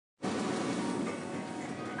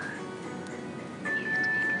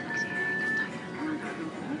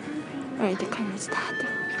Alright, the camera started.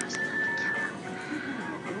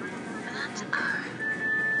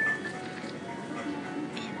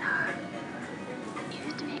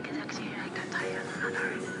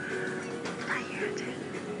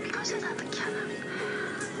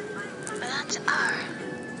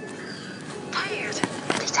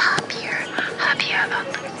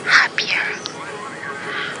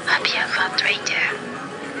 Happier felt right there.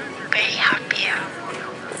 Very happier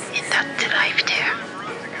in that life there.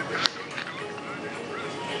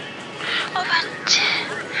 Oh, but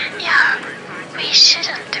yeah, we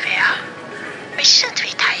shouldn't be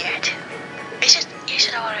tired. You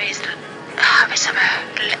should always have some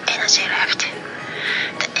energy left.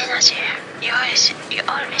 The energy, you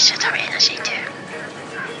always should have energy too.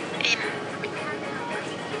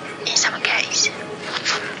 In some case.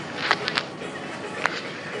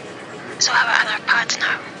 So have another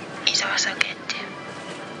partner is also good.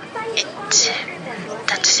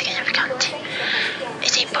 That's significant.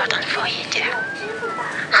 It's important for you too.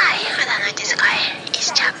 Hi, I don't know, this guy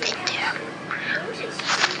is jumping too.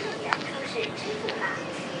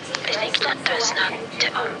 I think that was not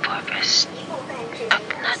on purpose.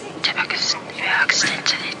 We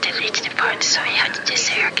accidentally deleted the part, so we had to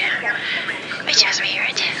say again, which was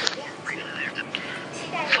weird.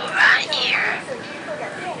 For 1 year,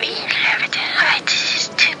 we lived. This is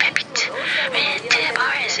 2 pepits. We need 2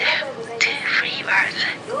 bars, 2 free bars,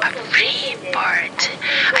 a free bird.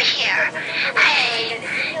 I hear, hey,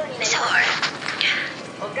 so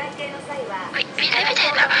we lived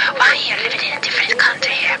in 1 year, lived in a different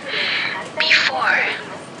country here.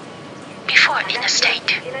 Before in a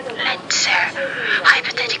state, let's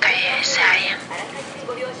hypothetically say,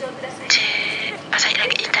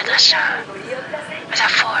 like international, as a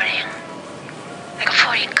foreign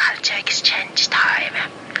culture exchange time.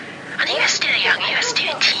 And you're still young, you're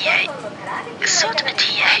still teenage, sort of a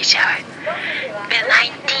teenager. We're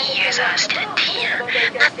 19 years old, still a teen,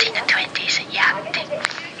 not in the 20s yet.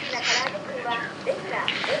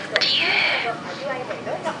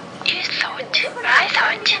 I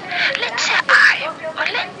thought, let's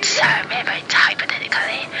say maybe it's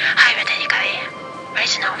hypothetically,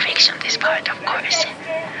 it's non-fiction, this part, of course.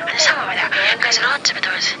 And some of that, because lots of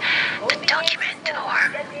those, the document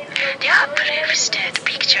or there are proofs, the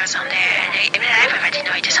pictures on there, and everybody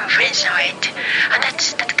knows it, some friends know it, and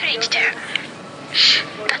that's great too.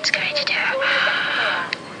 That's great too.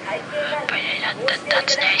 But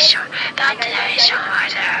that nation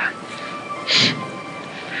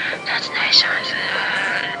was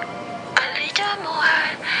a little more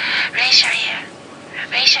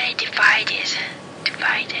racially divided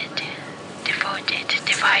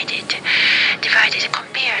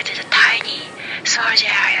compared to the tiny small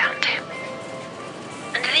island.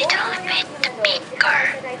 And a little bit bigger,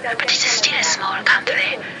 but it's still a small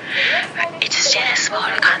country. It is still a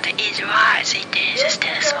small country.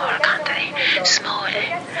 Small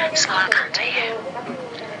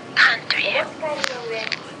country.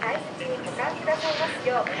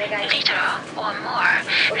 Little or more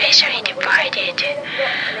racially divided.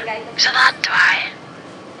 So that's why,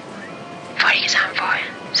 for example,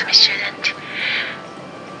 some student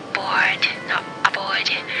aboard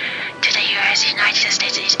to the United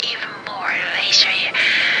States is even more racially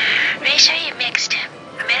mixed.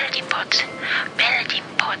 Melting pot,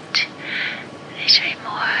 racially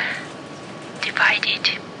more divided.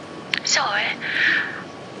 So I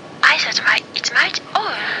thought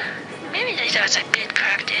maybe this was a good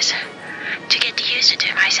practice to get used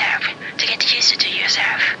to myself, to get used to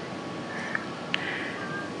yourself.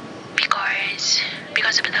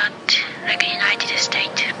 Because of that, like the United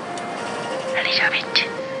States, a little bit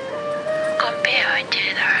compared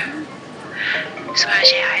to the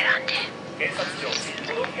Swazi Island.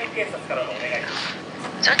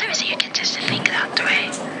 Sometimes you can just think that way.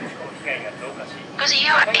 Because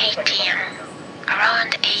you are 18,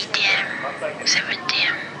 around 18,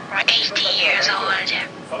 17, or 18 years old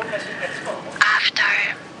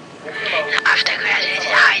after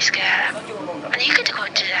graduating high school, and you could go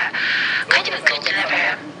to the kind of a good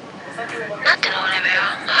level, not low level,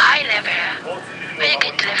 high level, very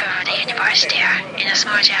good level of the university in a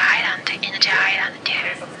small island, in a island too.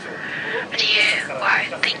 But you were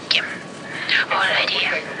thinking already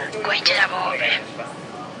going to the board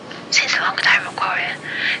since a long time ago,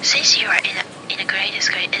 since you were in a grade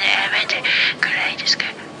school, in the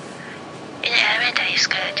elementary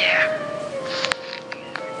school there.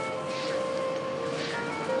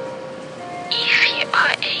 If you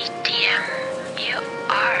are 18, you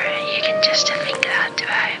can just think that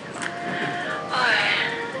way. Or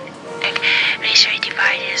like racially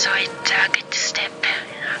divided, so it's a good step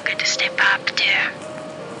up there.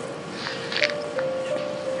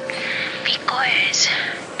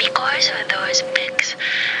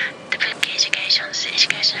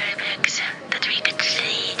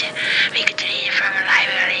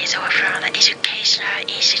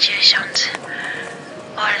 international institutions,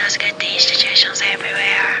 all those good institutions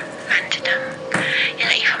everywhere, and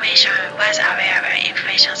information was available,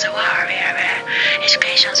 information were available,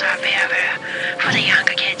 educations were available for the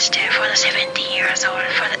younger kids too, for the 17 years old,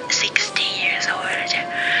 for the 16 years old.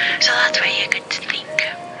 So that way you could think.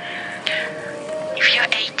 If you're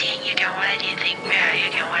 18, you can already think well,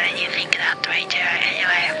 you can already think that way too.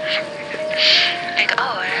 Anyway,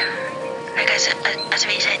 as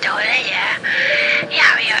we said already,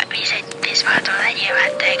 we said this part already,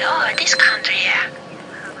 but this country,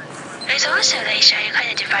 there's also racially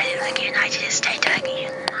kind of divided, like United States, like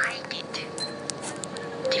united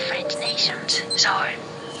different nations. So,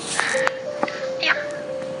 yeah,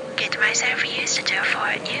 get myself used to do for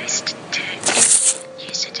it.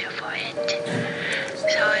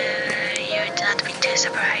 So you'd not be too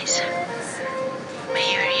surprised when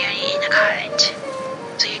you're really in college.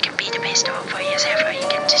 So you can be the best one for yourself, or you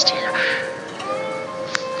can just, you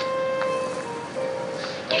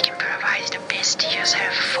can provide the best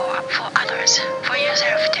yourself for others, for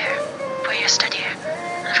yourself too, for your study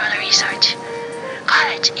and for the research.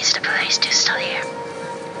 College is the place to study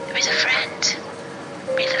with a friend,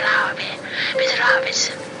 with love, love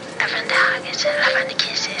and hugs, love and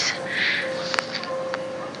kisses.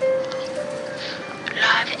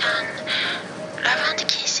 Love and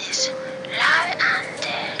kisses,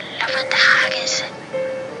 love and hugs.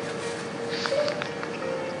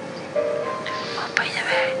 Oh, by the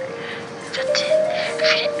way,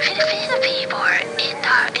 Filipino people in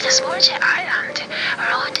a small island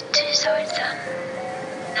around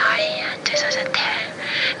 2009, 2010.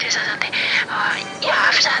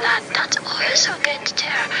 After that, that's also good too.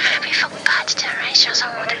 We forgot to mention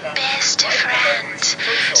some of the best friends,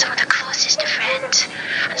 some of the closest friends,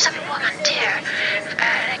 and some women too.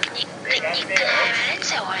 Nickname, let's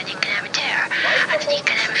say our nickname too. And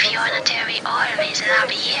nickname Fiona too, we always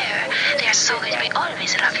love you. They are so good, we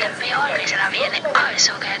always love them, we always love you, they are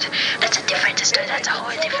so good. That's a different story, that's a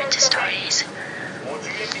whole different stories.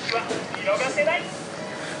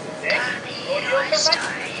 Tell me your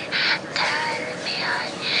story. Tell me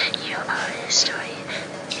your story.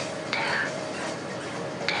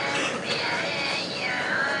 Tell me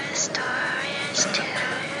your stories too.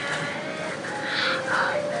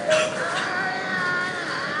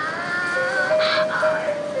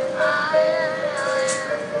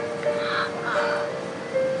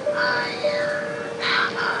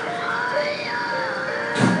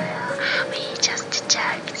 We just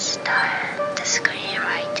start the screen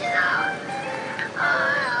right now.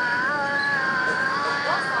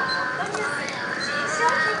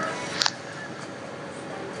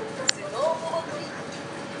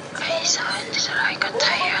 I sound like a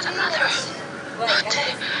tired mother, but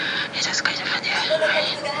it is kind of funny.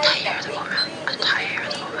 I'm tired woman, a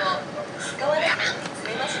tired woman.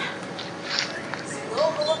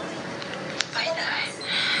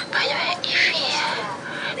 By the way, if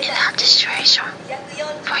in that situation,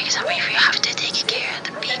 for example, if you have to take care of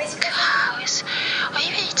the big house, or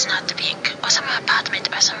even it's not big, or some apartment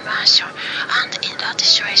or some mansion, and in that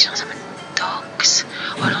situation, some dogs,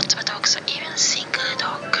 or lots of dogs, or even a single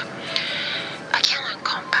dog, a canon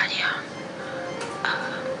companion,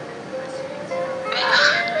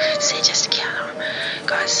 say just canon,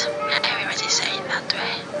 because everybody's saying that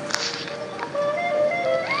way.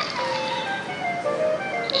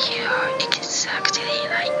 You're exactly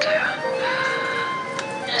like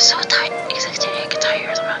so tired, exactly like a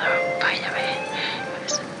tired mother, by the way.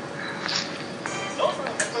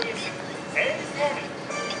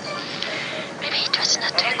 Maybe it was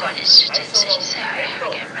not recorded, to say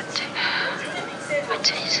again, but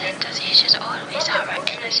he said that you should always have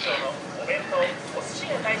energy.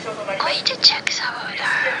 Going to check some of the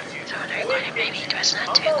recording, maybe it was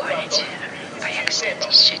not recorded by accident,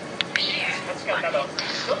 it should be on it.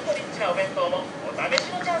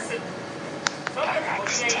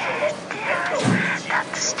 Let's take that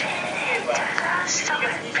straight to the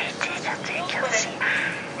store pretty that we can see.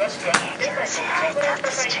 You can see that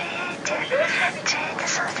straight to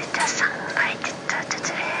the sunlight to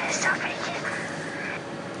the surface.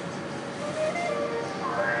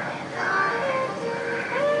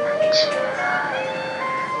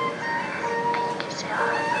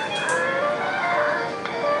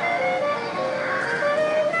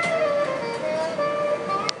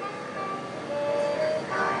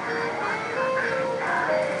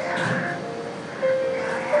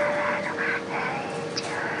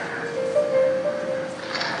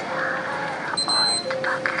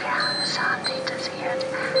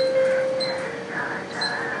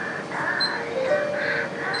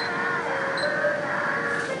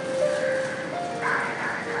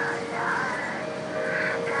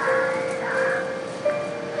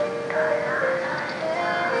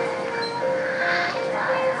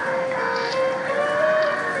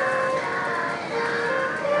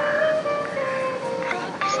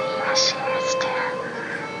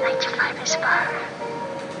 is power.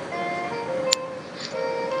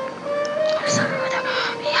 Some of the,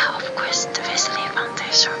 yeah, of course, the Wesley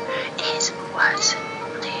Foundation was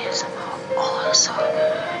also,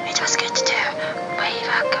 it was good to do way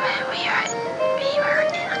back when we were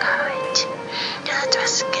in college. Yeah, that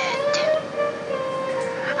was good.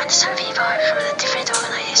 And some people from the different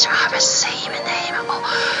organizations have the same name. Oh,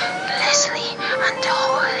 Leslie and the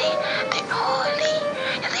Holy.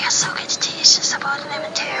 Yeah, they have so good teachers about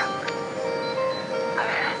them too.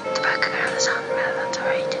 The background sound well, that's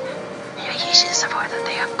right. You should support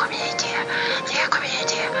their community. Their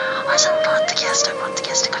community or some podcast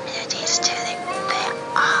communities too.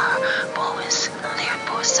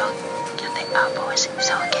 They are both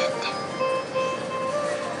so good.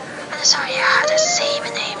 And sorry, I had the same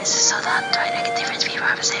names, so that like different people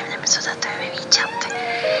have the same names, so that we reach out.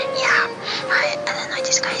 Yeah, I don't know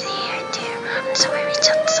this guy here too. And so we reach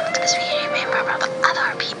out sometimes we remember about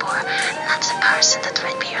other people, not the person that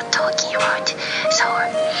we are talking about. So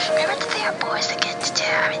remember that they are both good too.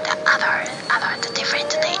 I mean the other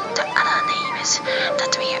names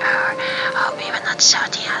that we were not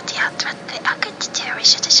shouting out yet, but they are good too. We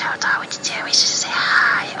should shout out too. We should say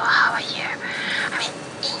hi or how are you. I mean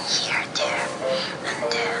in here too. And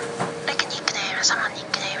like nicknames, some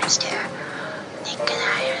nicknames too.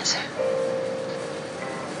 Nicknames.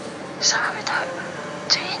 So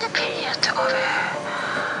during the period of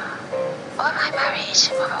my marriage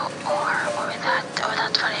or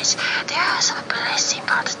that marriage, there are some blessing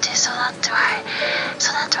part too, so that's why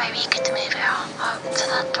we could move on, so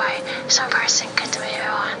that's why some person could move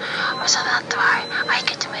on, or so that's why I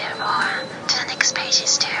could move on to the next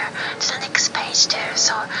pages too,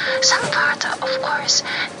 so some part of course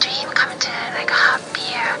dream come to like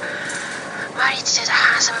happier married to the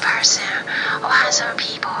handsome person or handsome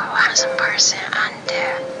people or handsome person, and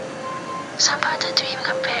some part of dream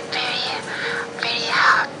come very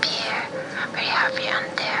happy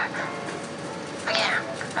and again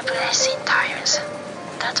a blessing times.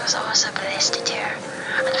 That was also blessed too,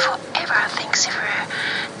 and forever thanks to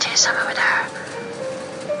some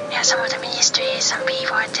of the ministries, some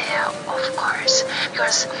people too, of course,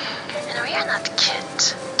 because we are not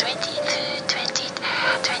kids, 20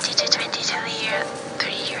 to 23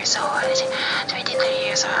 years old, 23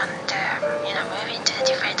 years old, and moving to a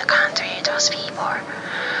different country. Those people,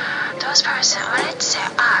 those persons, or let's say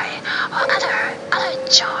I, or other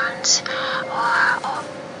Johns, or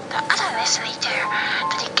the other Leslie there,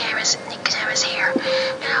 the nickname is here.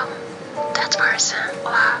 That person,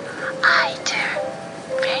 or I too,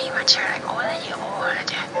 very much like already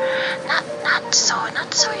old. Not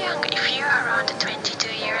so young. If you're around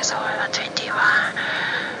 22 years old or 21,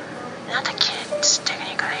 not a kid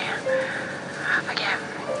technically. Again,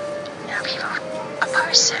 people, a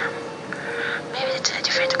person, maybe to a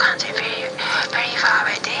different country, very far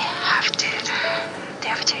away. They have to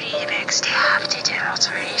read books. They have to do lots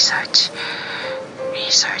of research.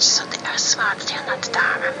 So they are smart. They are not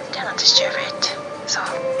dumb. They are not stupid.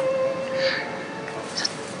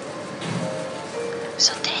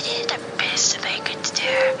 So they did the best they could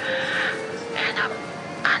do, and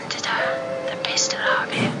the best love,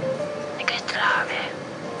 the good love,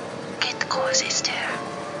 good causes too.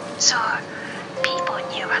 So people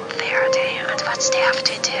knew what they are doing and what they have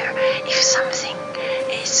to do. If something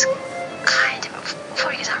is kind of,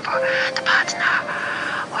 for example, the partner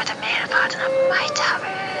or the male partner might have a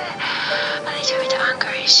little bit of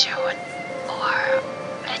anger issue, or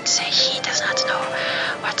let's say he does not know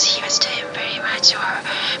what he was doing very much, or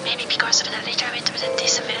maybe because of the little bit of the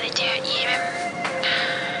disability, or even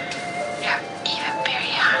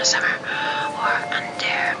very handsome, or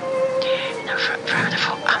from the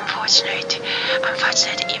unfortunate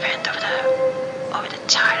event of the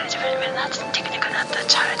childhood, well, not technically not the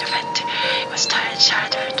childhood, it was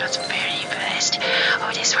childhood was very blessed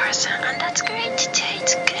of this person, and that's great too.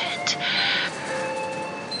 It's good.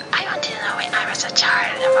 I wanted to know when I was a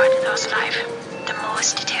child about those life the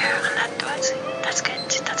most too, and that's good.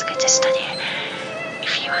 That's good to study.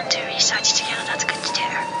 If you want to research together, that's good to do.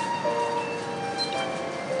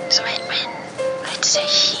 So when let's say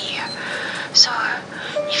here, so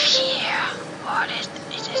if here or it's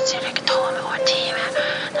like Tom or team,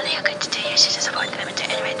 then they are good to do. You should support them to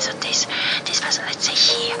anyway. So this person, let's say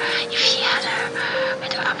here, if he had a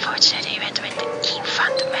unfortunate event when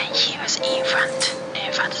he was infant,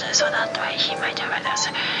 so that way he might have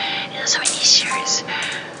some issues.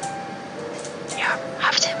 Yeah,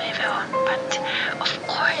 have to move on. But of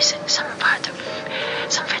course, some part of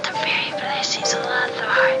very blessing. So that's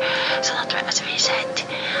why, as we said,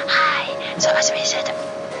 hi. So as we said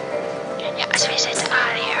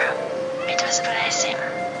earlier, it was a blessing.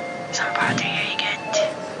 So some part really good,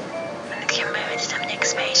 and can move to some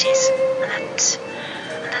next pages, and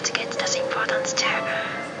that's good. That's important to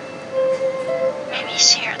maybe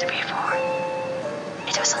share the before.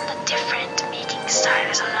 It was on a different meeting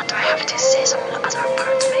style, so that I have to say some other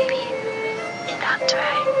part maybe in that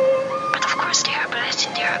way. But of course they are blessed,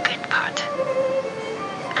 they are a good part.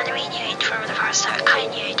 And we knew it from the first time. I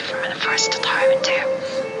knew it from the first time too.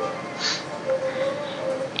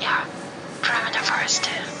 Yeah,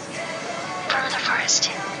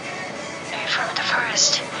 from the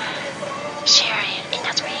first sharing in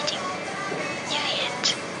that meeting. Knew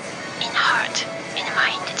it in heart, in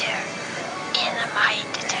mind too. In the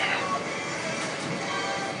mind too.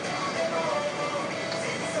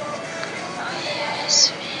 Oh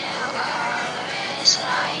yes, we'll always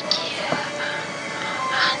like you.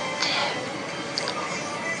 And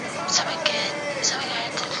some good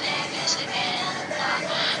things in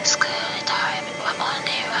the school time.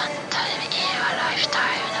 Only one time in a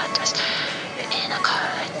lifetime. That was in a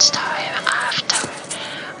college time after the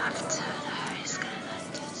high school. That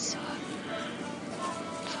was so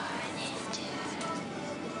funny too.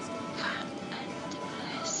 Fun and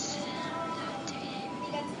blessed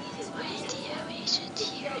that we should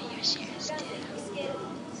hear your shares too.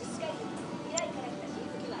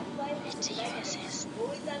 It uses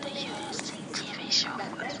the US TV show.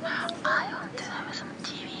 I want to have some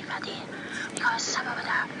TV buddy because some of the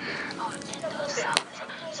those songs,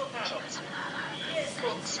 some of the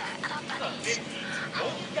other buddies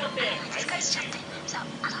discuss chatting, so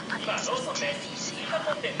other buddies TVs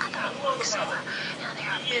other works over, there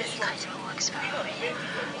are many kinds of works for me. In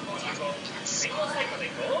small tiny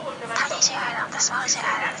island, the small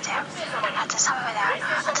island there, and some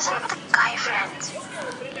of the guy friends.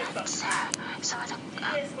 Some of the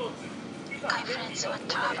guy friends or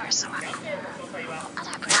travelers or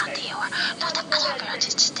other branding or not other branding,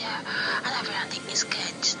 just other branding is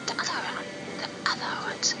good. The other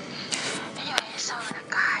ones. Anyway, some of the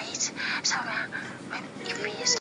guys, some